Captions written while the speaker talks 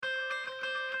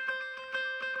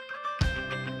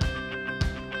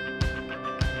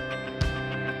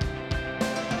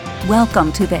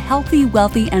Welcome to the Healthy,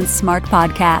 Wealthy, and Smart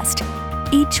podcast.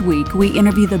 Each week, we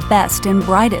interview the best and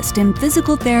brightest in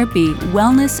physical therapy,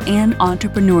 wellness, and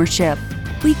entrepreneurship.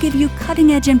 We give you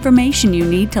cutting-edge information you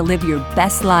need to live your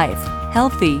best life,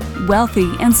 healthy, wealthy,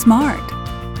 and smart.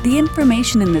 The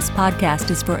information in this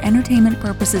podcast is for entertainment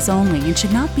purposes only and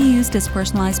should not be used as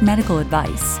personalized medical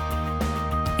advice.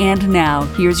 And now,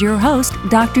 here's your host,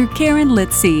 Dr. Karen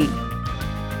Litzy.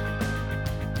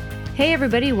 Hey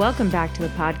everybody, welcome back to the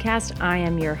podcast. I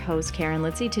am your host, Karen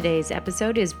Litzy. Today's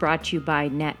episode is brought to you by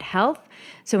Net Health.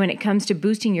 So when it comes to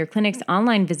boosting your clinic's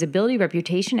online visibility,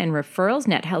 reputation, and referrals,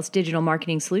 Net Health's digital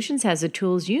marketing solutions has the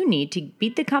tools you need to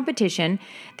beat the competition.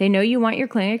 They know you want your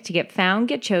clinic to get found,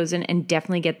 get chosen, and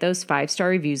definitely get those 5-star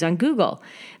reviews on Google.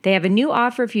 They have a new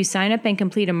offer. If you sign up and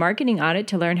complete a marketing audit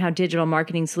to learn how digital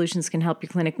marketing solutions can help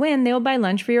your clinic win, they will buy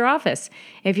lunch for your office.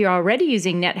 If you're already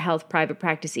using Net Health Private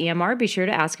Practice EMR, be sure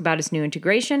to ask about its new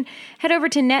integration. Head over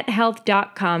to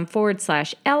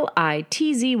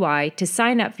nethealth.com/LITZY to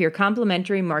sign up for your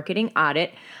complimentary marketing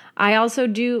audit. I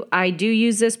do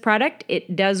use this product.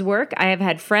 It does work. I have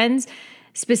had friends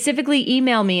specifically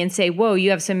email me and say, whoa, you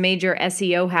have some major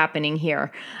SEO happening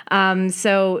here.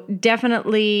 So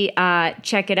definitely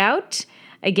check it out.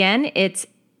 Again, it's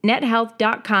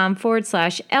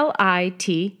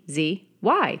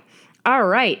nethealth.com/LITZY. All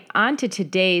right, on to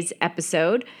today's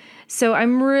episode. So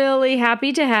I'm really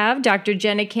happy to have Dr.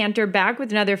 Jenna Cantor back with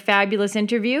another fabulous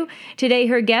interview. Today,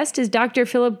 her guest is Dr.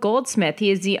 Philip Goldsmith. He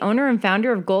is the owner and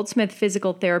founder of Goldsmith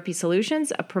Physical Therapy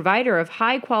Solutions, a provider of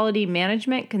high-quality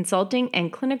management, consulting,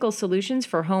 and clinical solutions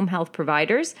for home health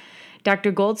providers.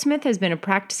 Dr. Goldsmith has been a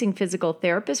practicing physical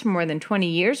therapist for more than 20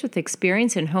 years with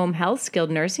experience in home health,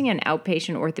 skilled nursing, and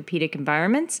outpatient orthopedic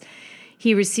environments.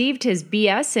 He received his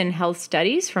BS in Health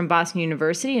Studies from Boston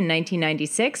University in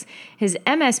 1996, his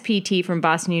MSPT from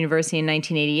Boston University in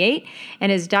 1988,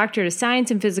 and his Doctorate of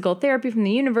Science in Physical Therapy from the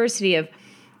University of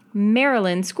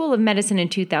Maryland School of Medicine in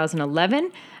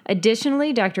 2011.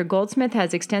 Additionally, Dr. Goldsmith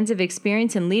has extensive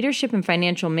experience in leadership and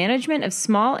financial management of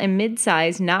small and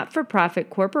mid-sized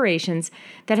not-for-profit corporations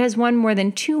that has won more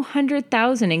than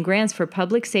 $200,000 in grants for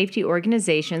public safety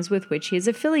organizations with which he is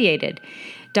affiliated.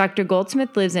 Dr.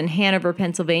 Goldsmith lives in Hanover,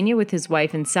 Pennsylvania with his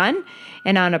wife and son.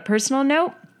 And on a personal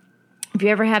note, if you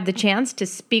ever have the chance to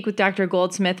speak with Dr.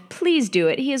 Goldsmith, please do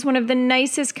it. He is one of the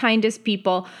nicest, kindest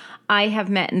people I have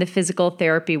met in the physical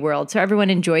therapy world. So everyone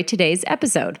enjoy today's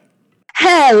episode.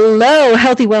 Hello,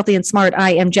 Healthy, Wealthy, and Smart.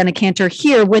 I am Jenna Cantor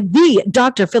here with the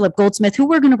Dr. Philip Goldsmith, who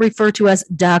we're going to refer to as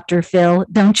Dr. Phil.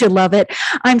 Don't you love it?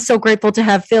 I'm so grateful to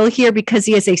have Phil here because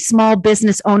he is a small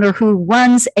business owner who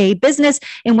runs a business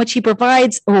in which he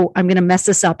provides, I'm going to mess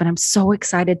this up, and I'm so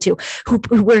excited to,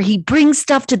 where he brings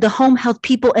stuff to the home health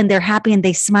people and they're happy and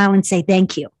they smile and say,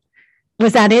 thank you.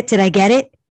 Was that it? Did I get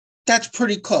it? That's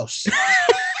pretty close.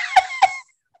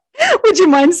 Would you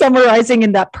mind summarizing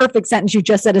in that perfect sentence you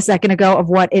just said a second ago of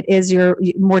what it is, your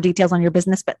more details on your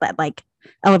business, but that like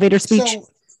elevator speech? So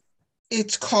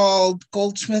it's called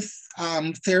Goldsmith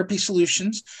Therapy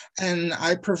Solutions, and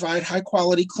I provide high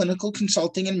quality clinical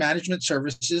consulting and management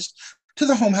services to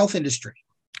the home health industry.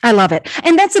 I love it.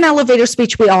 And that's an elevator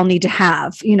speech we all need to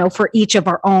have, for each of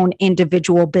our own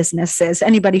individual businesses.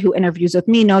 Anybody who interviews with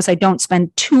me knows I don't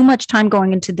spend too much time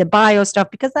going into the bio stuff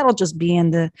because that'll just be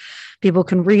people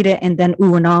can read it and then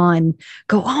ooh and ah and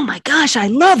go, oh my gosh, I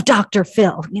love Dr.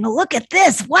 Phil. Look at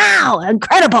this. Wow,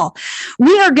 incredible.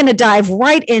 We are going to dive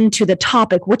right into the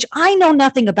topic, which I know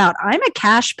nothing about. I'm a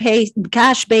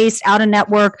cash-based,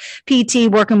 out-of-network PT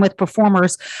working with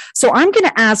performers. So I'm going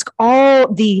to ask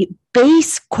all the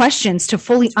base questions to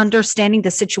fully understanding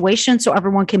the situation so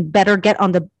everyone can better get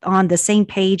on the same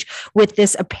page with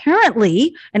this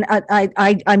apparently, and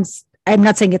I'm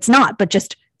not saying it's not, but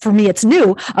just for me, it's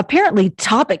new, apparently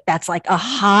topic that's like a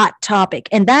hot topic,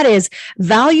 and that is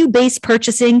value-based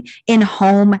purchasing in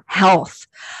home health.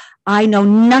 I know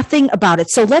nothing about it.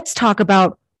 So let's talk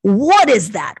about what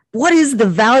is that? What is the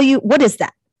value? What is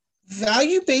that?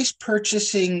 Value-based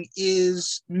purchasing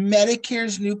is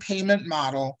Medicare's new payment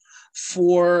model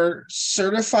for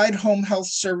certified home health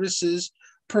services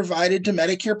provided to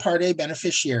Medicare Part A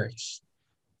beneficiaries.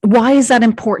 Why is that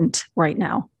important right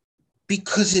now?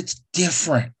 Because it's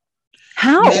different.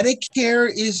 How?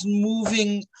 Medicare is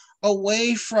moving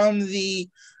away from the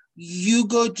you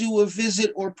go do a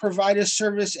visit or provide a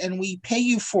service and we pay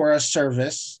you for a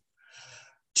service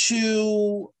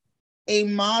to a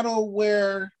model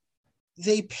where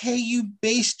they pay you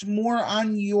based more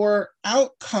on your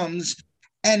outcomes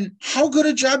and how good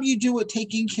a job you do at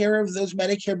taking care of those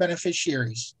Medicare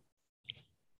beneficiaries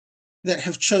that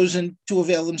have chosen to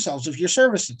avail themselves of your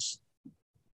services.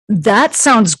 That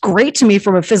sounds great to me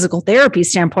from a physical therapy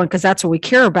standpoint, because that's what we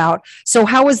care about. So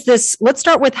how is this? Let's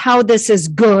start with how this is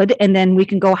good, and then we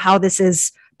can go how this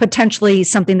is potentially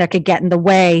something that could get in the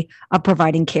way of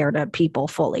providing care to people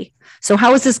fully. So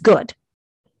how is this good?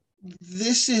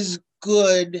 This is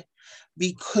good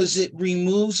because it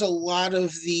removes a lot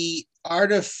of the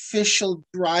artificial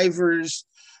drivers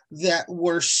that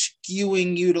were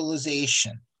skewing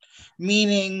utilization.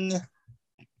 Meaning,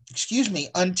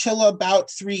 until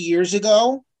about 3 years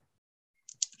ago,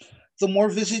 the more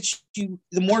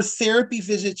therapy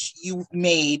visits you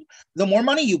made, the more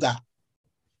money you got.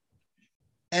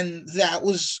 And that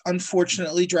was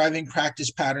unfortunately driving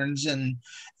practice patterns, and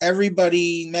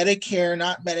everybody, Medicare,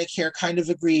 not Medicare, kind of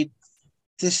agreed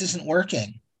this isn't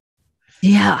working.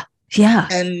 Yeah.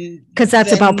 And because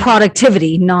that's about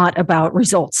productivity, not about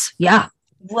results. Yeah.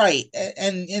 Right.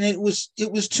 And it was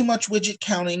too much widget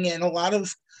counting, and a lot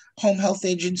of home health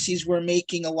agencies were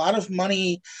making a lot of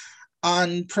money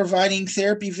on providing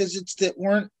therapy visits that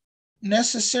weren't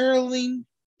necessarily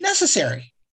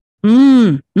necessary.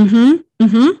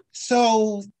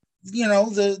 So,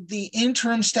 the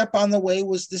interim step on the way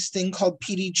was this thing called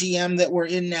PDGM that we're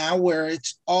in now, where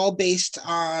it's all based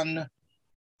on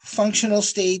functional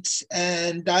states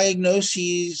and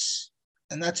diagnoses,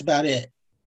 and that's about it.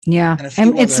 Yeah.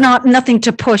 And it's nothing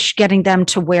to push getting them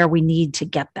to where we need to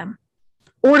get them,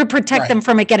 or to protect them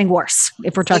from it getting worse,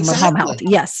 if we're talking about home health.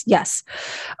 Yes.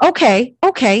 Okay.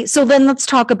 So then let's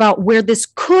talk about where this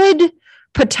could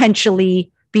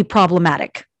potentially be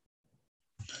problematic.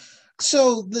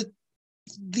 So the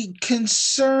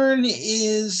concern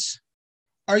is,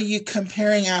 are you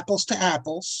comparing apples to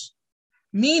apples?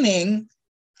 Meaning,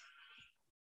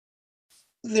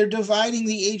 they're dividing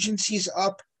the agencies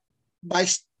up by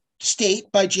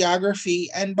state, by geography,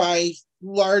 and by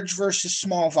large versus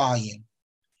small volume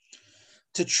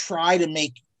to try to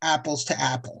make apples to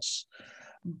apples.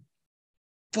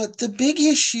 But the big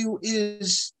issue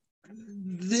is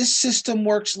this system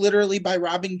works literally by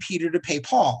robbing Peter to pay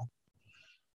Paul.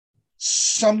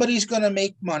 Somebody's going to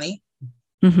make money,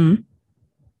 and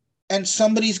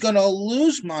somebody's going to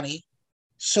lose money,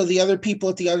 so the other people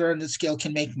at the other end of the scale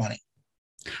can make money.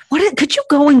 Could you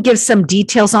go and give some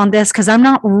details on this? Because I'm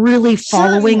not really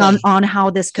following on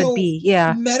how this could be.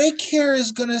 Yeah. Medicare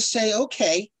is going to say,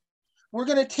 okay, we're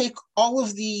going to take all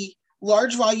of the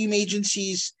large volume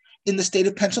agencies in the state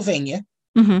of Pennsylvania,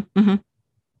 and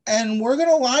we're going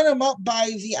to line them up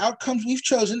by the outcomes we've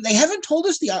chosen. They haven't told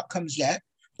us the outcomes yet.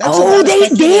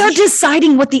 They are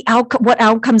deciding what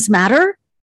outcomes matter?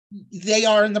 They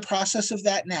are in the process of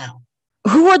that now.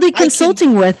 Who are they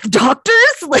consulting with? Doctors?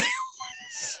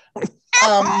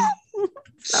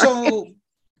 So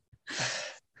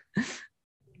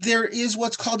there is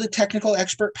what's called a technical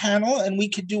expert panel, and we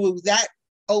could do that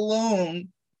alone.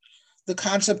 The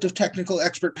concept of technical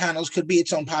expert panels could be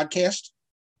its own podcast.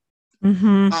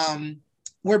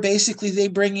 Where basically they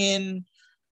bring in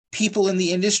people in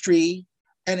the industry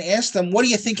and ask them, what do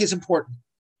you think is important?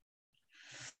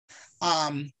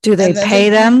 Do they pay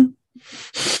them?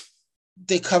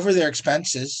 They cover their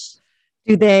expenses.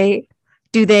 Do they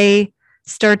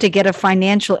start to get a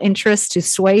financial interest to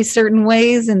sway certain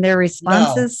ways in their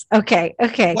responses? No. Okay.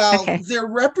 They're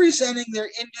representing their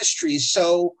industries.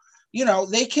 So,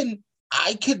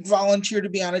 I could volunteer to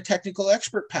be on a technical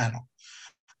expert panel.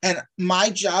 And my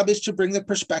job is to bring the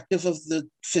perspective of the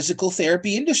physical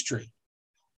therapy industry.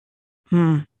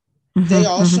 They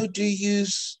also do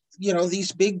use,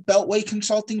 these big beltway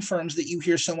consulting firms that you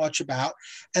hear so much about,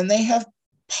 and they have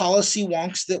policy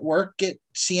wonks that work at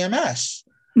CMS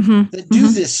that do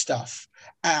this stuff.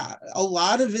 A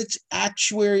lot of it's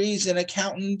actuaries and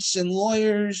accountants and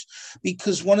lawyers,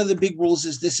 because one of the big rules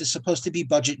is this is supposed to be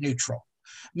budget neutral,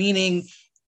 meaning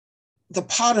the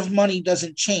pot of money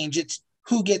doesn't change. It's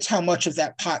who gets how much of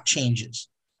that pot changes.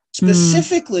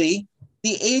 Specifically,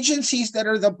 the agencies that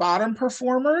are the bottom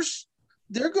performers,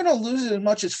 they're going to lose as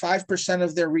much as 5%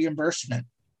 of their reimbursement.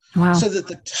 Wow. So that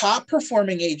the top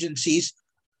performing agencies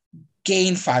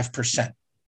gain 5%.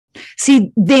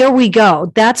 See, there we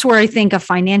go. That's where I think a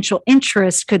financial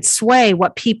interest could sway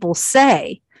what people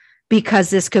say, because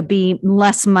this could be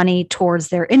less money towards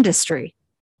their industry.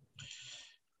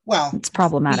 Well, it's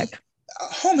problematic.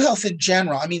 Home health in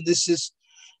general,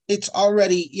 it's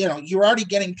already, you're already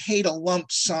getting paid a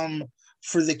lump sum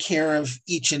for the care of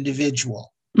each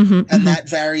individual. That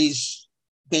varies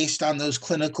based on those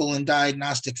clinical and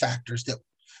diagnostic factors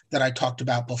that I talked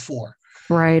about before.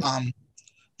 Right.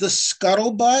 The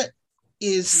scuttlebutt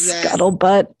is that...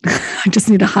 Scuttlebutt. I just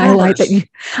need to highlight that.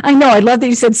 I know. I love that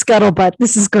you said scuttlebutt.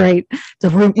 This is great.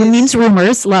 It means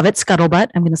rumors. Love it. Scuttlebutt.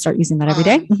 I'm going to start using that every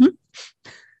day.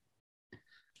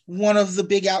 one of the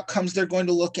big outcomes they're going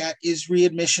to look at is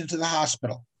readmission to the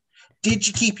hospital. Did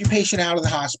you keep your patient out of the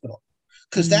hospital?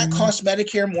 Because that costs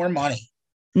Medicare more money.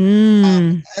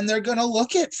 And they're going to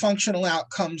look at functional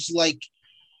outcomes like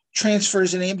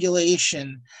transfers and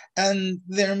ambulation. And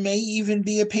there may even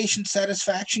be a patient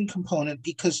satisfaction component,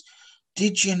 because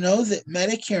did you know that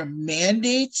Medicare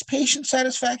mandates patient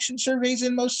satisfaction surveys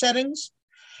in most settings?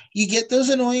 You get those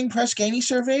annoying Press Ganey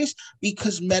surveys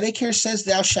because Medicare says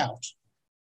thou shalt.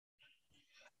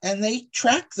 And they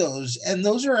track those, and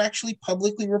those are actually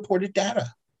publicly reported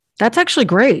data. That's actually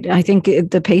great. I think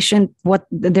the patient, what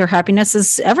their happiness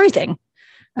is everything.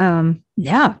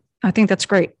 Yeah, I think that's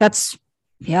great.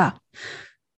 Yeah.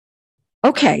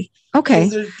 Okay.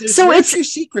 There's so it's few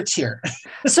secrets here.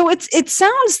 So it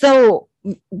sounds though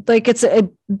like it's a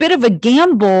bit of a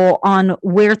gamble on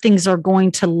where things are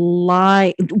going to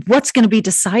lie, what's going to be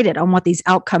decided on what these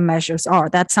outcome measures are.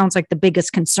 That sounds like the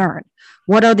biggest concern.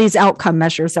 What are these outcome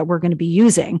measures that we're going to be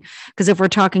using? Because if we're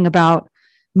talking about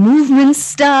movement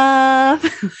stuff,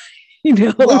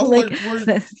 well,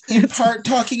 we're in part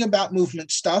talking about movement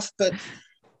stuff, but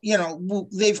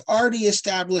they've already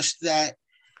established that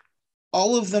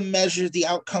all of the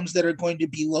outcomes that are going to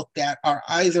be looked at are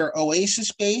either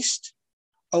OASIS based,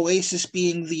 OASIS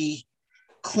being the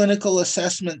clinical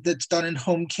assessment that's done in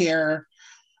home care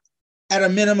at a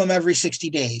minimum every 60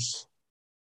 days.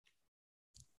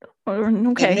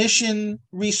 Okay. Admission,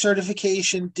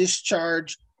 recertification,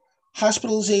 discharge,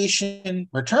 hospitalization,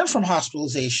 return from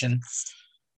hospitalization,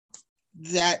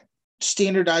 that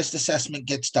standardized assessment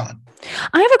gets done.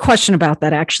 I have a question about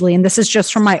that actually, and this is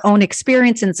just from my own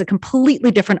experience, and it's a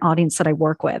completely different audience that I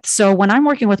work with. So when I'm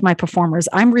working with my performers,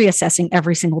 I'm reassessing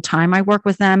every single time I work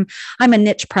with them. I'm a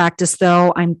niche practice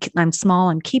though. I'm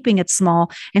small, I'm keeping it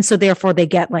small. And so therefore they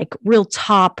get like real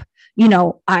top,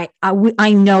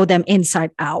 I know them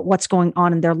inside out, what's going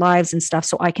on in their lives and stuff,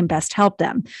 so I can best help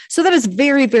them. So that is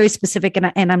very, very specific,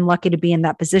 and I'm lucky to be in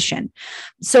that position.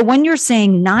 So when you're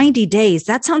saying 90 days,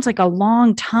 that sounds like a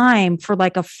long time for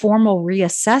like a formal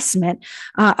reassessment.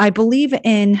 I believe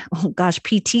in,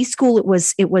 PT school, it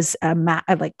was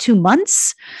like 2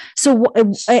 months. So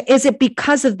is it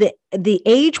because of the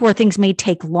age where things may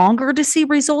take longer to see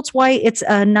results, why it's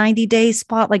a 90-day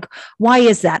spot? Like, why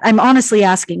is that? I'm honestly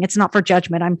asking. It's not for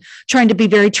judgment. I'm trying to be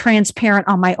very transparent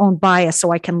on my own bias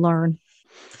so I can learn.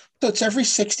 So it's every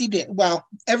 60 days. Well,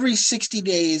 every 60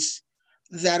 days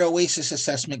that OASIS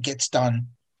assessment gets done.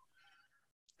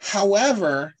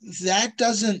 However, that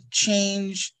doesn't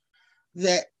change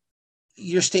that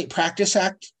your State Practice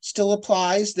Act still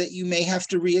applies, that you may have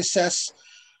to reassess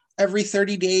every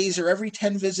 30 days or every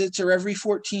 10 visits or every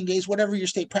 14 days, whatever your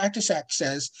State Practice Act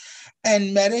says.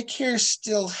 And Medicare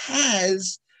still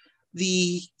has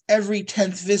the every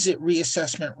 10th visit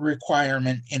reassessment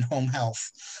requirement in home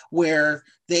health, where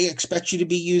they expect you to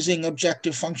be using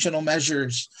objective functional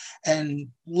measures and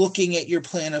looking at your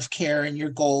plan of care and your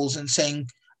goals and saying,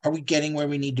 are we getting where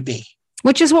we need to be?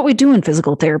 Which is what we do in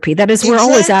physical therapy. That is, we're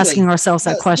always asking ourselves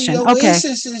that question. The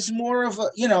OASIS is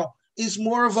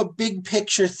more of a big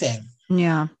picture thing.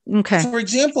 Yeah. Okay. For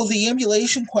example, the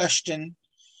ambulation question,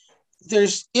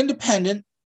 there's independent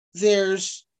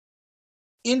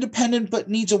but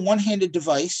needs a one-handed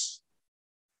device,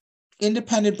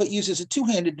 independent but uses a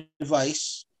two-handed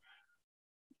device,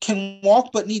 can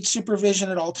walk but needs supervision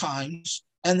at all times,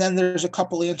 and then there's a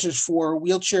couple answers for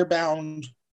wheelchair-bound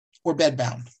or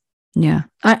bed-bound. Yeah,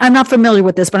 I'm not familiar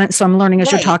with this, but so I'm learning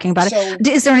as you're talking about it.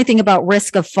 Is there anything about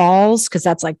risk of falls? Because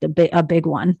that's like a big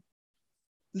one.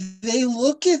 They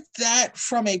look at that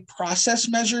from a process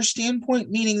measure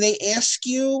standpoint, meaning they ask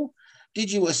you, did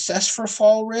you assess for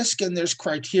fall risk? And there's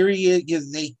criteria,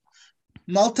 they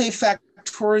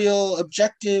multifactorial,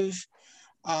 objective.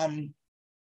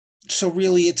 So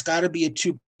really, it's got to be a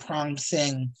two-pronged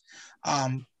thing.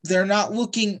 They're not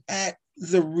looking at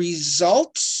the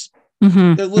results.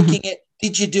 Mm-hmm, they're looking at,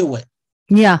 did you do it?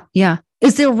 Yeah.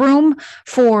 Is there room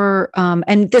for,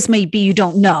 and this may be, you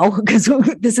don't know, because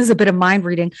this is a bit of mind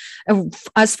reading.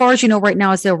 As far as you know right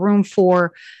now, is there room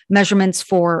for measurements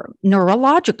for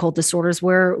neurological disorders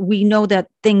where we know that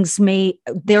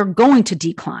they're going to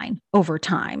decline over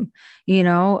time,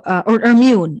 or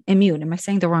immune. Am I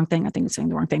saying the wrong thing? I think I'm saying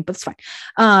the wrong thing, but it's fine.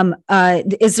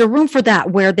 Is there room for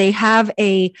that where they have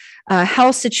a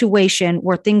health situation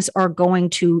where things are going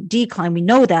to decline? We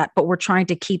know that, but we're trying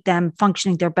to keep them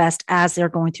functioning their best as they're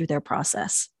going through their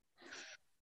process.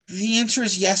 The answer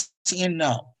is yes and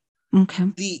no.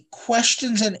 Okay. The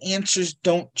questions and answers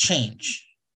don't change.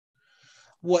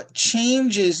 What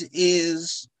changes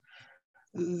is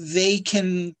they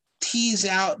can tease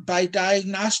out by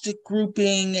diagnostic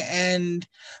grouping and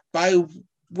by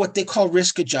what they call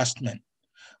risk adjustment,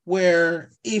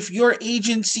 where if your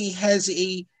agency has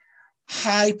a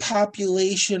high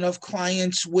population of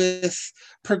clients with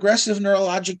progressive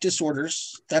neurologic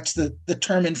disorders, that's the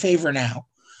term in favor now.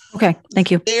 Okay, thank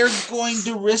you. They're going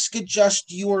to risk adjust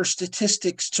your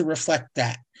statistics to reflect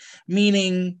that,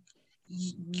 meaning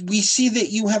we see that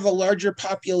you have a larger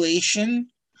population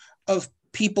of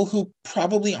people who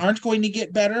probably aren't going to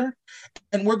get better,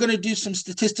 and we're going to do some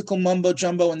statistical mumbo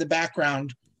jumbo in the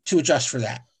background to adjust for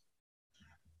that.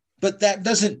 But that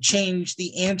doesn't change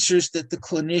the answers that the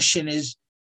clinician is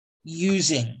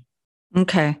using.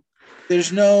 Okay.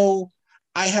 There's no,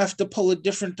 I have to pull a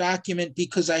different document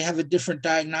because I have a different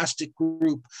diagnostic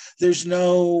group. There's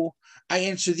no, I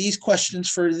answer these questions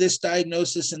for this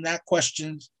diagnosis and that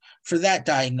questions for that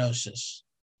diagnosis.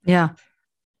 Yeah.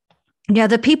 Yeah.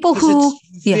 The people who,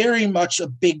 it's very much a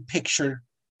big picture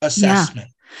assessment.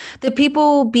 Yeah. The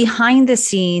people behind the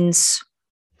scenes,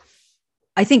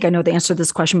 I think I know the answer to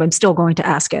this question, but I'm still going to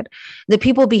ask it. The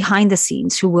people behind the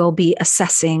scenes who will be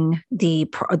assessing the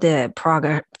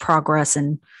progress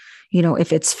and, you know,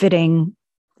 if it's fitting,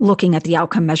 looking at the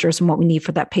outcome measures and what we need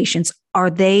for that patients, are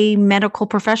they medical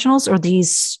professionals, or are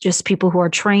these just people who are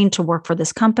trained to work for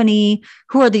this company?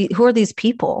 Who are these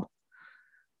people?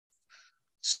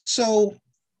 So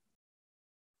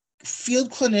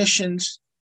field clinicians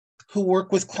who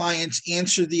work with clients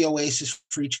answer the OASIS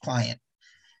for each client.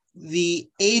 The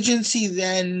agency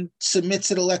then submits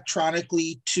it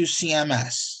electronically to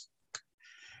CMS,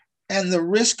 and the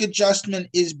risk adjustment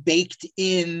is baked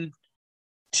in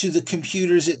to the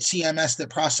computers at CMS that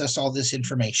process all this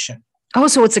information. Oh,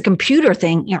 so it's a computer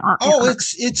thing. Oh,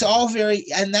 it's all very,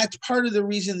 and that's part of the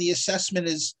reason the assessment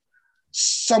is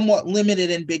somewhat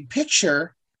limited in big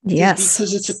picture. Yes,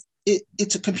 because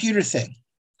it's a computer thing.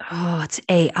 Oh, it's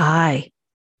AI.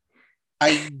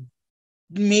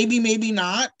 Maybe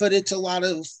not, but it's a lot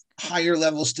of higher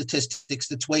level statistics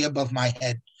that's way above my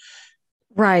head.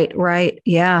 Right.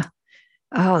 Yeah.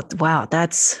 Oh, wow.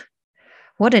 This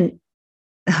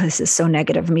is so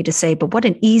negative of me to say, but what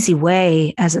an easy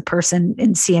way as a person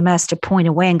in CMS to point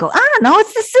away and go, I don't know,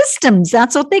 it's the systems.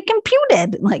 That's what they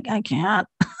computed. Like, I can't.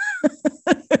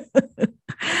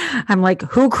 I'm like,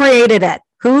 who created it?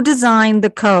 Who designed the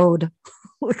code?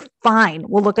 Fine.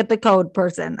 We'll look at the code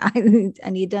person. I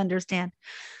need to understand.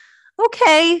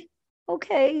 Okay.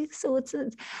 So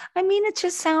it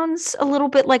just sounds a little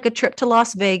bit like a trip to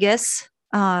Las Vegas,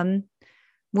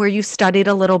 where you studied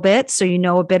a little bit, so you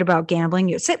know a bit about gambling.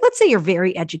 Let's say you're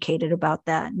very educated about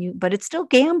that, but it's still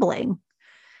gambling.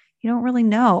 You don't really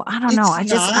know. I don't know.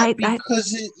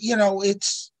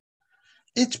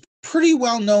 It's pretty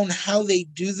well known how they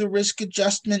do the risk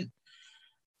adjustment.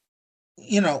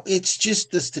 It's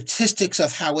just the statistics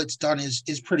of how it's done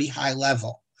is pretty high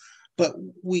level, but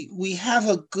we have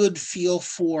a good feel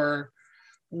for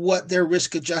what they're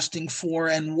risk adjusting for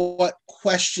and what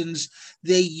questions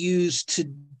they use to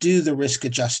do the risk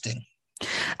adjusting.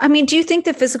 I mean, do you think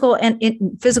the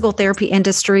physical therapy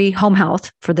industry, home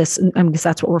health for this, because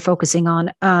that's what we're focusing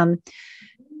on,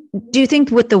 do you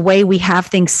think with the way we have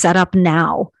things set up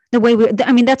now,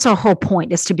 that's our whole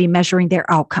point, is to be measuring their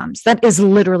outcomes. That is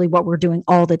literally what we're doing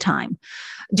all the time.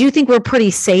 Do you think we're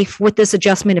pretty safe with this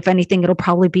adjustment? If anything, it'll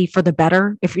probably be for the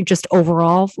better if you just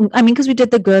overall, because we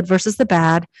did the good versus the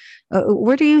bad.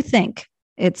 Where do you think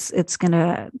it's going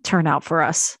to turn out for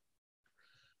us?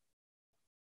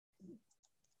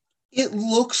 It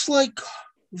looks like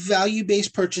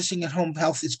value-based purchasing at home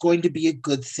health is going to be a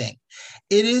good thing.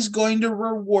 It is going to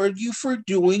reward you for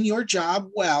doing your job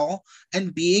well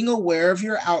and being aware of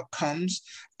your outcomes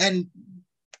and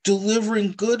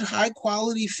delivering good,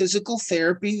 high-quality physical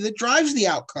therapy that drives the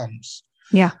outcomes.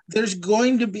 Yeah. It's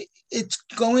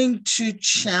going to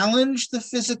challenge the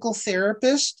physical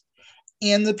therapist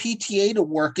and the PTA to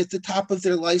work at the top of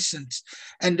their license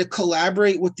and to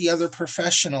collaborate with the other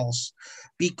professionals,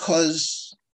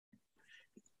 because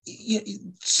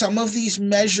some of these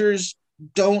measures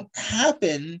don't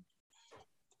happen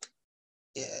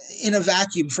in a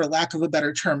vacuum, for lack of a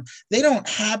better term. They don't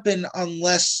happen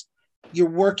unless you're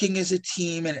working as a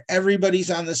team and everybody's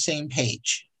on the same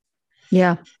page.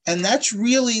 Yeah. And that's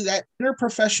really, that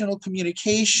interprofessional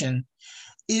communication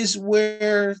is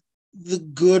where the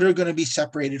good are going to be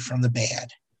separated from the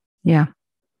bad. Yeah.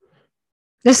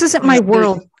 This isn't my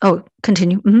world. Oh,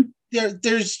 continue. Mm-hmm.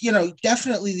 There's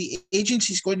definitely the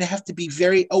agency is going to have to be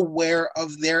very aware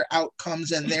of their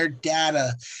outcomes and their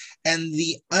data, and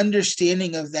the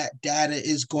understanding of that data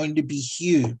is going to be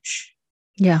huge.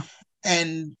 Yeah.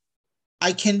 And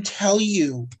I can tell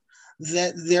you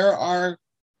that there are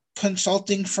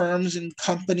consulting firms and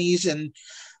companies and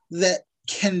that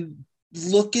can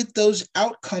look at those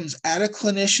outcomes at a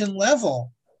clinician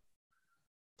level.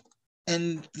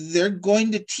 And they're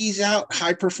going to tease out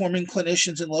high-performing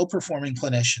clinicians and low-performing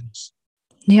clinicians.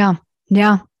 Yeah.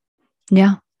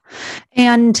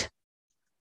 And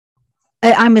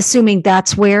I'm assuming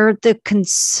that's where the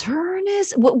concern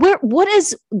is. What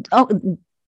is, I'm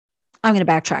going to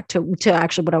backtrack to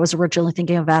actually what I was originally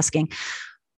thinking of asking.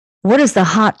 What is the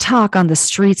hot talk on the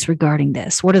streets regarding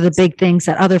this? What are the big things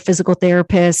that other physical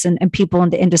therapists and people in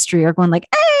the industry are going like,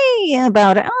 hey,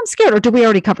 about it? Oh, I'm scared. Or do we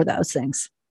already cover those things?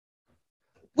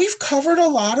 We've covered a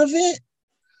lot of it.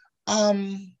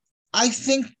 I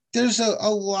think there's a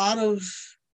lot of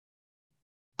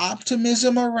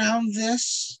optimism around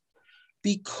this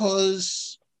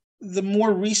because the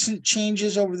more recent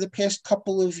changes over the past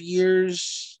couple of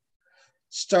years,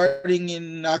 starting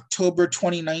in October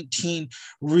 2019,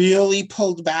 really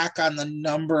pulled back on the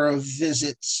number of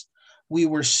visits we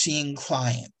were seeing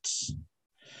clients.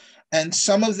 And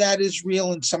some of that is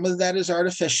real and some of that is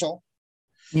artificial.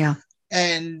 Yeah.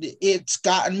 And it's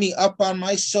gotten me up on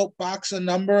my soapbox a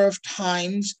number of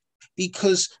times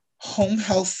because home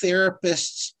health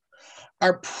therapists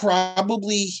are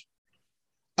probably,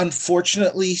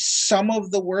 unfortunately, some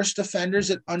of the worst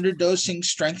offenders at underdosing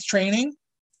strength training.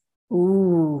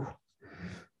 Ooh.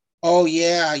 Oh,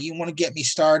 yeah. You want to get me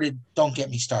started? Don't get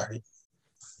me started.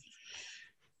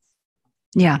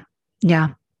 Yeah.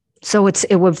 So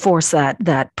it would force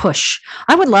that push.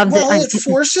 I would love that. Well, it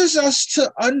forces us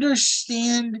to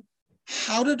understand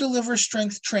how to deliver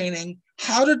strength training,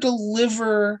 how to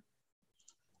deliver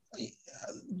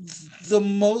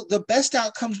the best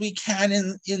outcomes we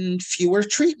can in fewer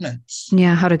treatments.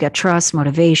 Yeah, how to get trust,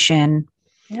 motivation.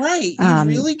 Right. You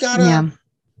really got to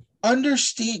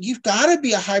understand. You've got to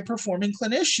be a high-performing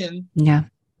clinician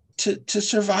to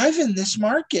survive in this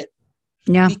market.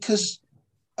 Yeah. Because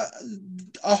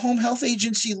a home health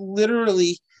agency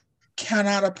literally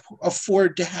cannot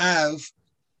afford to have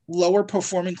lower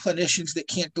performing clinicians that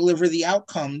can't deliver the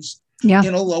outcomes in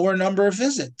a lower number of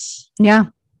visits. Yeah.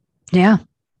 I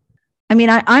mean,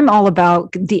 I'm all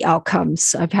about the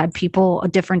outcomes. I've had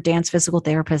different dance physical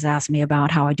therapists ask me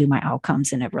about how I do my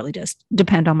outcomes, and it really does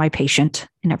depend on my patient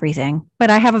and everything.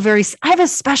 But I have a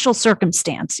special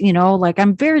circumstance, like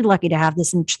I'm very lucky to have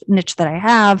this niche that I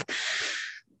have.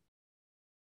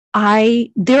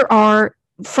 There are,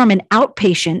 from an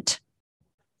outpatient,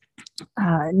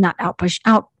 not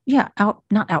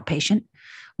outpatient.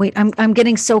 Wait, I'm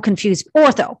getting so confused.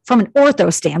 From an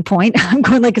ortho standpoint, I'm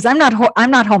going like, because I'm not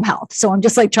home health. So I'm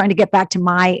just like trying to get back to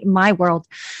my world.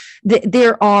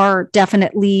 There are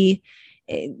definitely,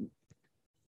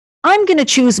 I'm going to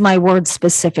choose my words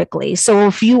specifically. So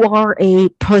if you are a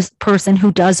person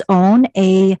who does own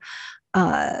a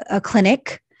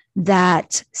clinic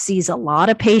that sees a lot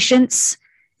of patients,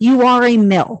 you are a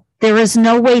mill. There is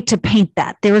no way to paint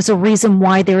that. There is a reason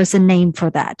why there is a name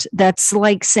for that. That's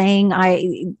like saying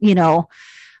I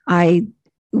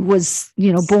was,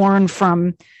 born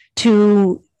from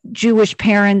two Jewish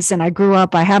parents and I grew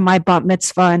up, I had my bat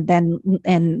mitzvah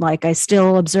and like I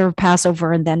still observe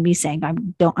Passover, and then me saying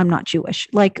I'm not Jewish.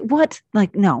 Like what?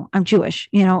 Like, no, I'm Jewish.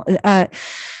 It's a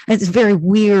very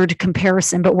weird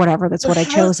comparison, but whatever, that's what I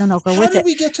chose and I'll go with it. How did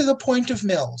we get to the point of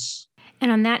mills?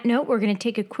 And on that note, we're going to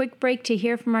take a quick break to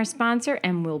hear from our sponsor,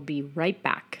 and we'll be right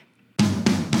back.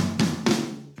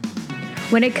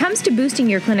 When it comes to boosting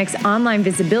your clinic's online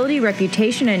visibility,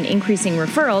 reputation, and increasing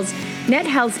referrals,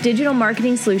 NetHealth's digital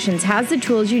marketing solutions has the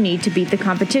tools you need to beat the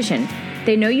competition.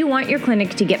 They know you want your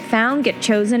clinic to get found, get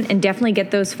chosen, and definitely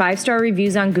get those 5-star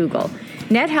reviews on Google.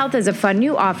 NetHealth has a fun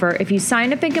new offer. If you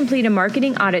sign up and complete a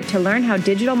marketing audit to learn how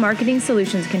digital marketing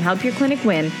solutions can help your clinic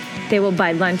win, they will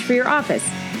buy lunch for your office.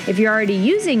 If you're already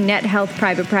using NetHealth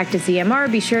Private Practice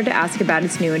EMR, be sure to ask about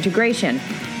its new integration.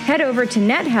 Head over to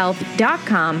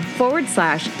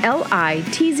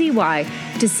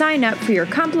nethealth.com/LITZY to sign up for your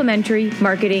complimentary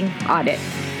marketing audit.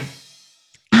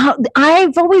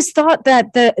 I've always thought that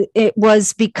it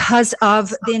was because of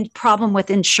the problem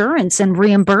with insurance and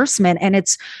reimbursement. And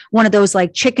it's one of those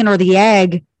like chicken or the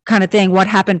egg kind of thing. What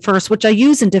happened first, which I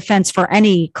use in defense for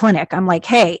any clinic. I'm like,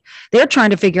 hey, they're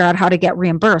trying to figure out how to get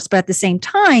reimbursed. But at the same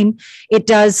time, it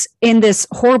does in this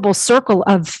horrible circle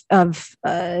of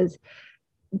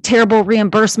terrible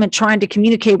reimbursement, trying to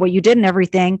communicate what you did and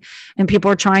everything. And people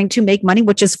are trying to make money,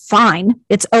 which is fine.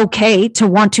 It's okay to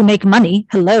want to make money.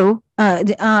 Hello.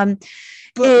 But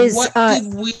what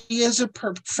did we as a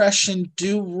profession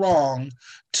do wrong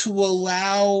to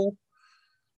allow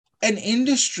an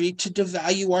industry to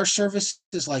devalue our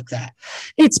services like that?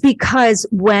 It's because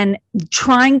when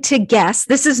trying to guess,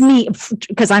 this is me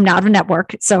because I'm not a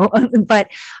network. So, but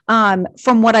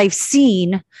from what I've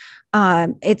seen,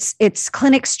 it's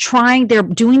clinics they're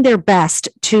doing their best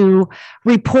to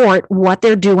report what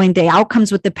they're doing, the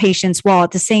outcomes with the patients, while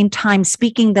at the same time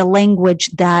speaking the language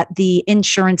that the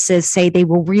insurances say they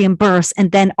will reimburse.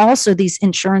 And then also these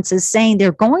insurances saying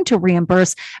they're going to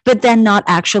reimburse, but then not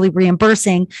actually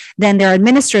reimbursing. Then their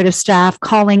administrative staff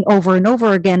calling over and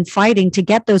over again, fighting to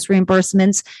get those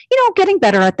reimbursements, getting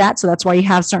better at that. So that's why you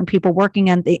have certain people working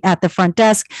at the front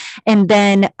desk. And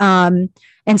then,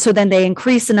 and so then they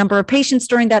increase the number of patients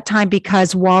during that time,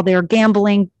 because while they're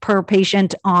gambling per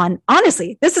patient on,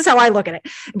 honestly, this is how I look at it,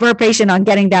 per patient on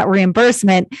getting that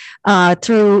reimbursement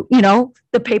through,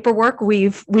 the paperwork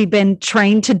we've been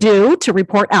trained to do to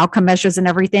report outcome measures and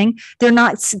everything, they're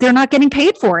not getting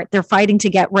paid for it. They're fighting to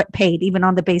get paid even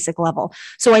on the basic level.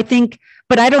 So I think,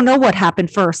 but I don't know what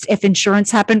happened first, if insurance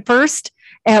happened first,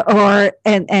 or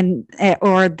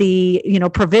the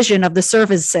provision of the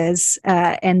services,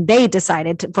 and they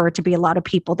decided for it to be a lot of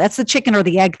people. That's the chicken or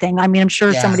the egg thing. I mean, I'm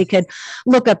sure somebody could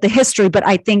look up the history, but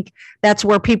I think that's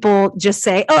where people just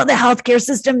say, "Oh, the healthcare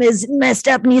system is messed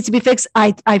up, needs to be fixed."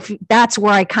 That's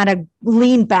where I kind of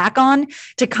lean back on,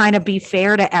 to kind of be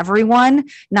fair to everyone.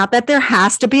 Not that there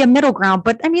has to be a middle ground,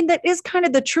 but I mean, that is kind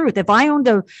of the truth. If I owned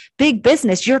a big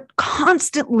business, you're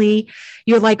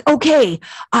like, okay,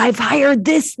 I've hired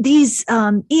these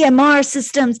EMR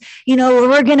systems,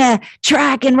 we're going to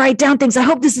track and write down things. I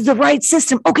hope this is the right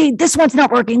system. Okay, this one's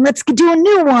not working. Let's do a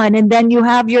new one. And then you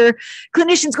have your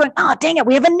clinicians going, oh, dang it,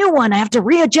 we have a new one. I have to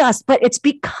readjust. But it's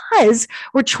because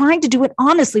we're trying to do it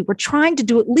honestly. We're trying to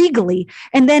do it legally.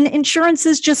 And then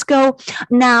insurances just go,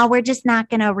 no, we're just not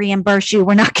going to reimburse you.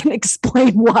 We're not going to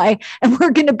explain why. And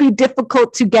we're going to be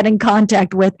difficult to get in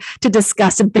contact with to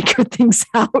discuss and figure things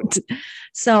out.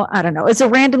 So I don't know. It's a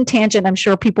random tangent. I'm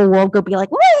sure people will go be like,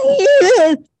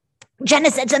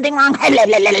 Jenna said something wrong.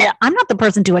 I'm not the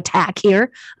person to attack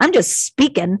here. I'm just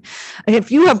speaking.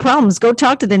 If you have problems, go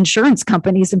talk to the insurance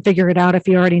companies and figure it out if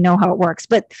you already know how it works.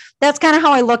 But that's kind of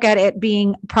how I look at it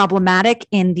being problematic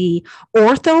in the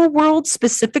ortho world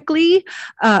specifically,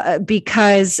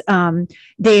 because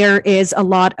there is a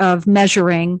lot of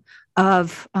measuring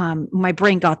of, my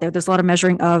brain got there. There's a lot of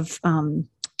measuring of,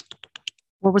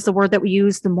 what was the word that we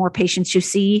use? The more patients you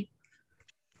see.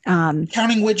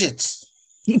 Counting widgets.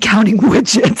 It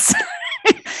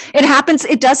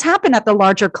does happen at the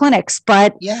larger clinics,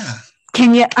 but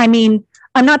I'm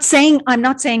not saying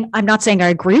I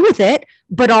agree with it,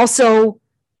 but also,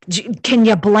 can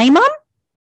you blame them?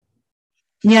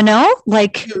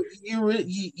 Like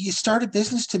you start a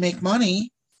business to make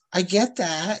money. I get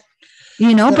that.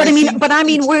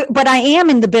 But I am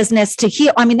in the business to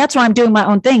heal. I mean, that's why I'm doing my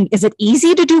own thing. Is it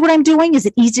easy to do what I'm doing? Is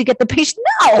it easy to get the patient?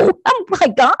 No, oh my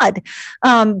God.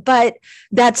 But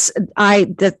that's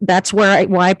why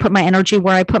I put my energy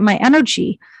where I put my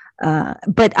energy.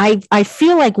 But I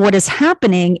feel like what is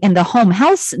happening in the home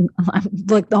health, I'm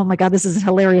like, oh my God, this is a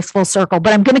hilarious full circle,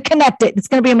 but I'm going to connect it. It's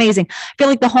going to be amazing. I feel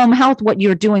like the home health, what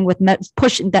you're doing with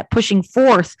pushing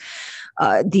forth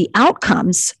the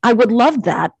outcomes, I would love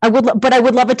that. But I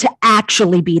would love it to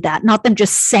actually be that, not them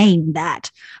just saying that.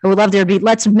 I would love there to be,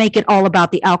 let's make it all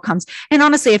about the outcomes. And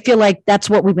honestly, I feel like that's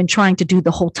what we've been trying to do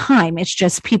the whole time. It's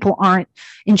just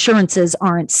insurances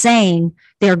aren't saying,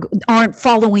 aren't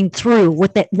following through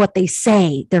with what they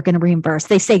say they're going to reimburse.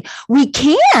 They say, we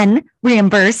can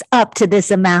reimburse up to this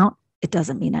amount. It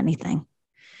doesn't mean anything.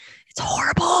 It's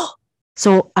horrible.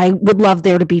 So I would love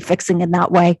there to be fixing in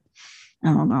that way.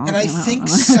 I don't know. And I think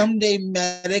someday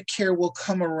Medicare will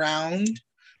come around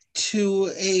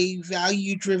to a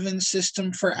value-driven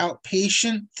system for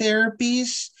outpatient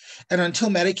therapies. And until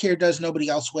Medicare does, nobody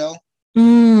else will.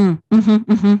 I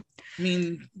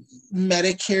mean,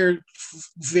 Medicare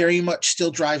very much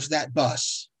still drives that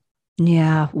bus.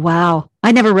 Yeah. Wow.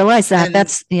 I never realized that.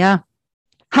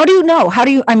 How do you know?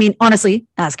 Honestly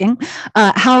asking,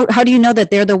 how do you know that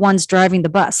they're the ones driving the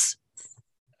bus?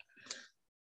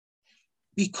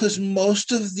 Because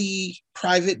most of the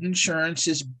private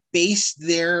insurances base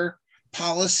their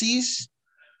policies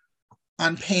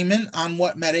on payment on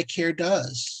what Medicare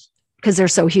does. Because they're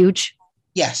so huge?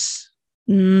 Yes.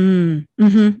 Oh,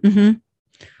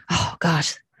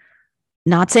 gosh.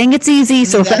 Not saying it's easy.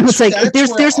 So it's like,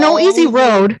 there's no easy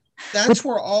road. That's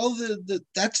where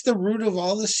that's the root of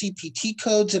all the CPT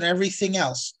codes and everything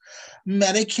else.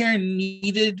 Medicare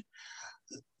needed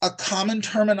a common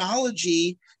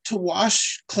terminology to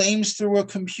wash claims through a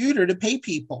computer to pay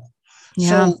people.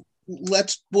 Yeah. So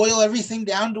let's boil everything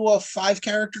down to a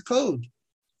 5-character code.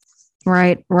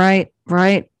 Right.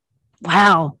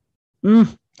 Wow.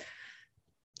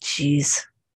 Jeez.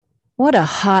 What a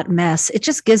hot mess. It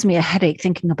just gives me a headache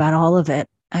thinking about all of it.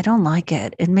 I don't like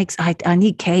it. It makes, I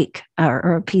need cake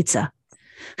or a pizza.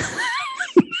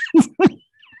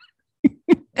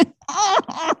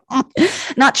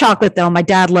 Not chocolate though. My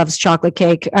dad loves chocolate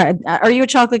cake. Are you a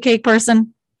chocolate cake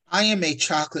person? I am a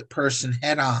chocolate person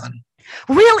head on.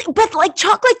 Really? But like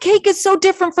chocolate cake is so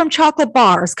different from chocolate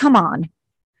bars. Come on.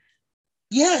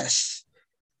 Yes,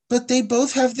 but they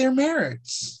both have their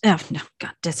merits. Oh, no,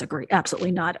 God, disagree.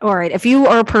 Absolutely not. All right. If you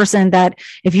are a person that,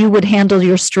 if you would handle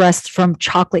your stress from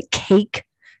chocolate cake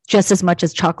just as much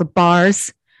as chocolate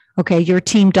bars, okay, you're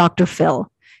team Dr.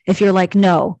 Phil. If you're like,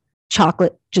 no,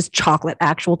 chocolate, just chocolate,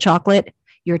 actual chocolate,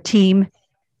 you're team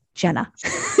Jenna.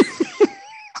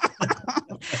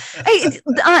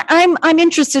 I'm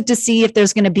interested to see if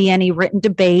there's going to be any written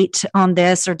debate on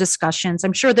this or discussions.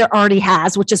 I'm sure there already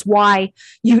has, which is why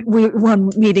one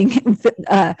meeting,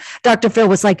 Dr. Phil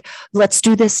was like, let's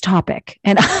do this topic.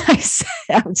 And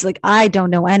I was like, I don't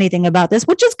know anything about this,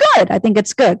 which is good. I think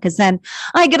it's good because then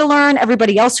I get to learn.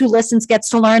 Everybody else who listens gets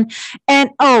to learn. And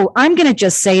I'm going to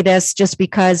just say this just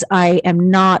because I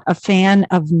am not a fan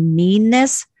of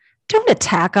meanness. Don't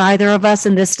attack either of us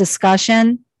in this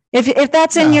discussion. If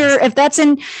that's in your if that's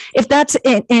in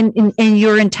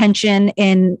your intention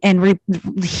in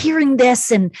hearing this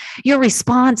and your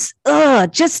response,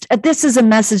 this is a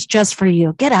message just for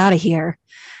you. Get out of here.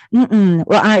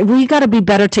 Well, we got to be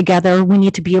better together. We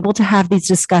need to be able to have these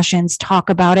discussions, talk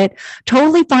about it.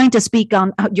 Totally fine to speak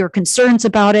on your concerns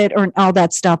about it or all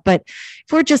that stuff. But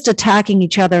if we're just attacking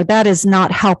each other, that is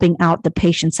not helping out the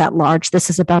patients at large. This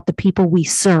is about the people we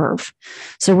serve.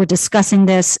 So we're discussing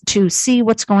this to see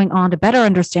what's going on, to better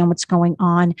understand what's going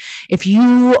on. If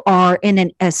you are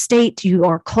in a state, you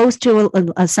are close to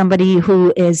somebody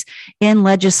who is in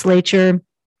legislature,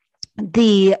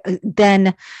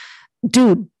 then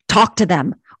dude, talk to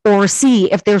them or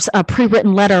see if there's a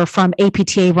pre-written letter from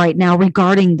APTA right now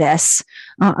regarding this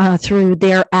through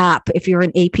their app, if you're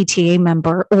an APTA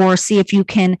member, or see if you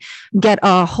can get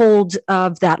a hold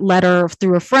of that letter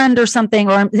through a friend or something,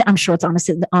 or I'm sure it's on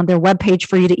their webpage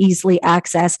for you to easily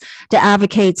access, to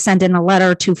advocate, send in a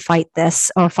letter to fight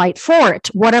this or fight for it,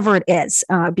 whatever it is,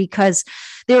 because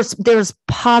there's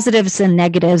positives and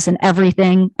negatives and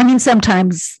everything. I mean,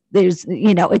 sometimes there's,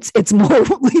 it's more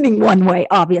leaning one way,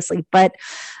 obviously, but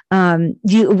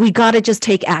we got to just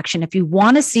take action. If you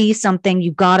want to see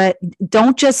something,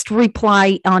 don't just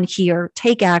reply on here,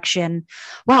 take action.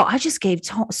 Wow. I just gave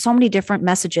so many different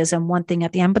messages and one thing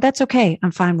at the end, but that's okay.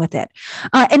 I'm fine with it.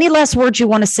 Any last words you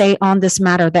want to say on this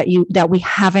matter that we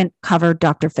haven't covered,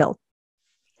 Dr. Phil?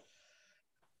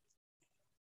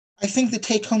 I think the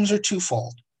take homes are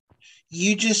twofold.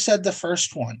 You just said the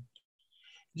first one.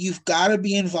 You've got to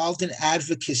be involved in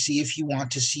advocacy if you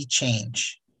want to see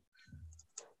change.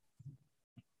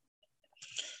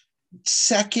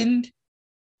 Second,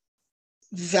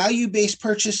 value-based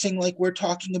purchasing, like we're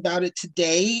talking about it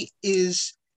today,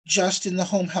 is just in the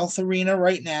home health arena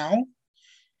right now.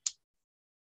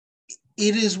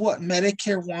 It is what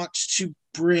Medicare wants to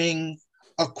bring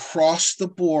across the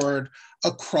board,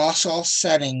 across all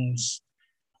settings.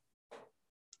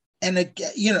 And they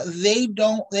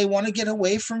want to get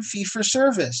away from fee for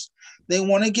service. They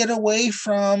want to get away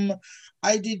from,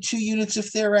 I did 2 units of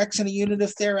Therax and a unit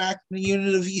of Therac and a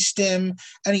unit of eStim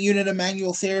and a unit of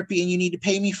manual therapy, and you need to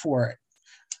pay me for it.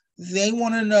 They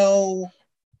want to know,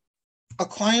 a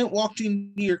client walked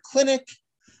into your clinic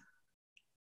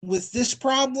with this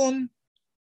problem.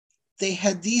 They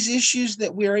had these issues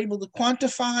that we are able to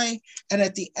quantify. And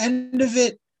at the end of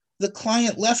it, the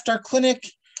client left our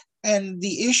clinic and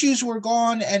the issues were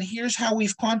gone. And here's how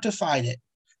we've quantified it.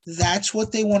 That's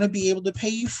what they want to be able to pay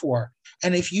you for.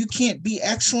 And if you can't be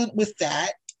excellent with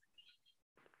that,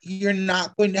 you're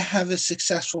not going to have a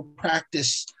successful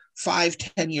practice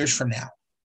 5-10 years from now.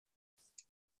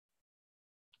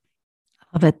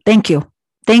 Love it. Thank you.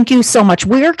 Thank you so much.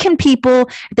 Where can people,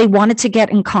 if they wanted to get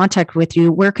in contact with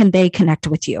you, where can they connect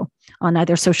with you? On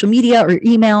either social media or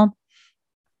email?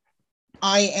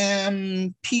 I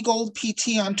am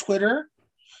pgoldpt on Twitter.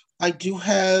 I do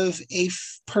have a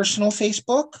personal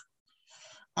Facebook.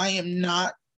 I am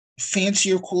not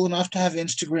fancy or cool enough to have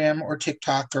Instagram or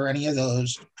TikTok or any of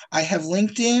those. I have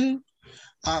LinkedIn.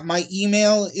 My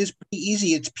email is pretty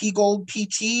easy. It's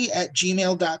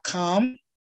pgoldpt@gmail.com.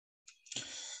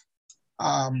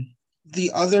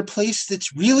 The other place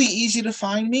that's really easy to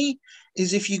find me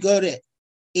is if you go to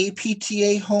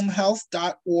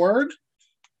aptahomehealth.org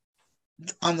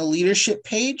on the leadership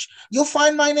page, you'll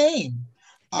find my name.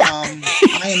 I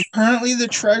am currently the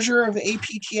treasurer of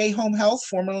APTA Home Health,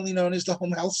 formerly known as the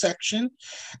Home Health Section.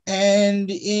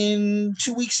 And in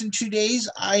 2 weeks and 2 days,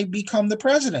 I become the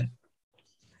president.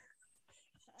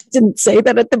 Didn't say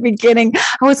that at the beginning.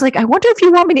 I was like, I wonder if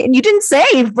you want me to, and you didn't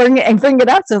say bring it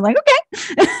up. So I'm like,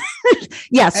 okay.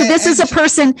 Yeah. So this is a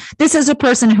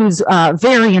person who's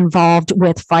very involved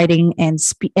with fighting and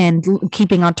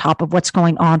keeping on top of what's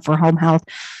going on for home health.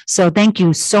 So thank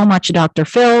you so much, Dr.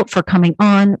 Phil, for coming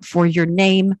on, for your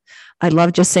name. I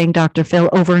love just saying Dr. Phil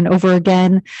over and over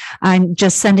again. I'm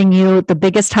just sending you the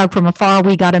biggest hug from afar.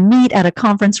 We got to meet at a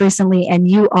conference recently, and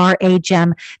you are a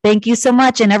gem. Thank you so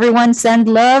much. And everyone send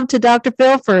love to Dr.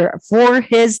 Phil for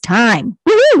his time.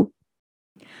 Woohoo!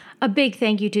 A big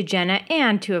thank you to Jenna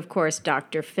and to, of course,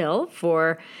 Dr. Phil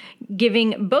for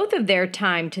giving both of their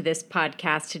time to this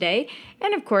podcast today.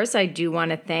 And of course, I do want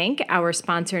to thank our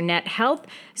sponsor, Net Health.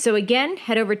 So again,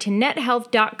 head over to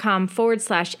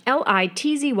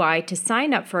nethealth.com/LITZY to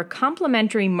sign up for a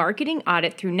complimentary marketing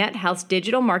audit through Net Health's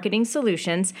digital marketing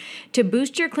solutions to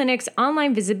boost your clinic's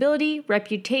online visibility,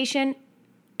 reputation,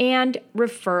 and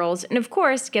referrals. And of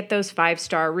course, get those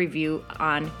 5-star review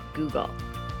on Google.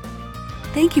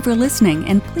 Thank you for listening,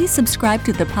 and please subscribe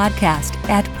to the podcast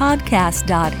at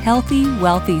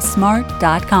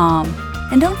podcast.healthywealthysmart.com.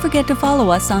 And don't forget to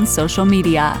follow us on social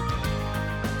media.